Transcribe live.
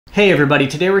Hey everybody,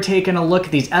 today we're taking a look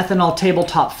at these ethanol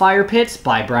tabletop fire pits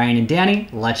by Brian and Danny.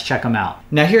 Let's check them out.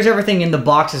 Now here's everything in the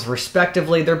boxes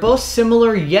respectively. They're both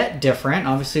similar yet different.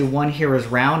 Obviously one here is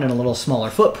round and a little smaller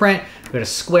footprint. We've got a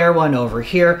square one over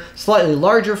here, slightly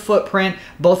larger footprint.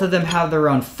 Both of them have their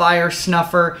own fire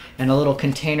snuffer and a little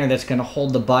container that's gonna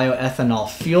hold the bioethanol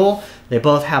fuel. They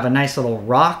both have a nice little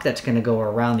rock that's gonna go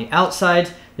around the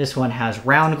outsides. This one has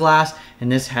round glass,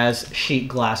 and this has sheet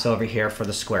glass over here for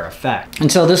the square effect.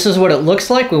 And so this is what it looks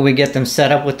like when we get them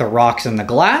set up with the rocks and the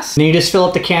glass. And you just fill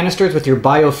up the canisters with your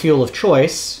biofuel of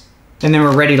choice, and then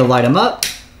we're ready to light them up.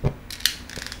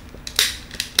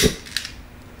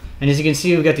 And as you can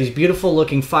see, we've got these beautiful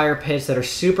looking fire pits that are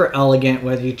super elegant,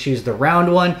 whether you choose the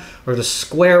round one or the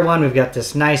square one. We've got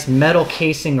this nice metal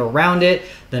casing around it,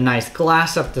 the nice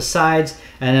glass up the sides,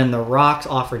 and then the rocks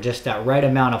offer just that right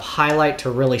amount of highlight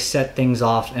to really set things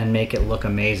off and make it look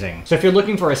amazing. So if you're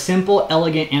looking for a simple,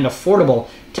 elegant, and affordable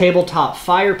tabletop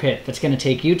fire pit that's gonna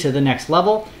take you to the next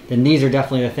level, then these are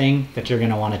definitely the thing that you're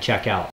gonna wanna check out.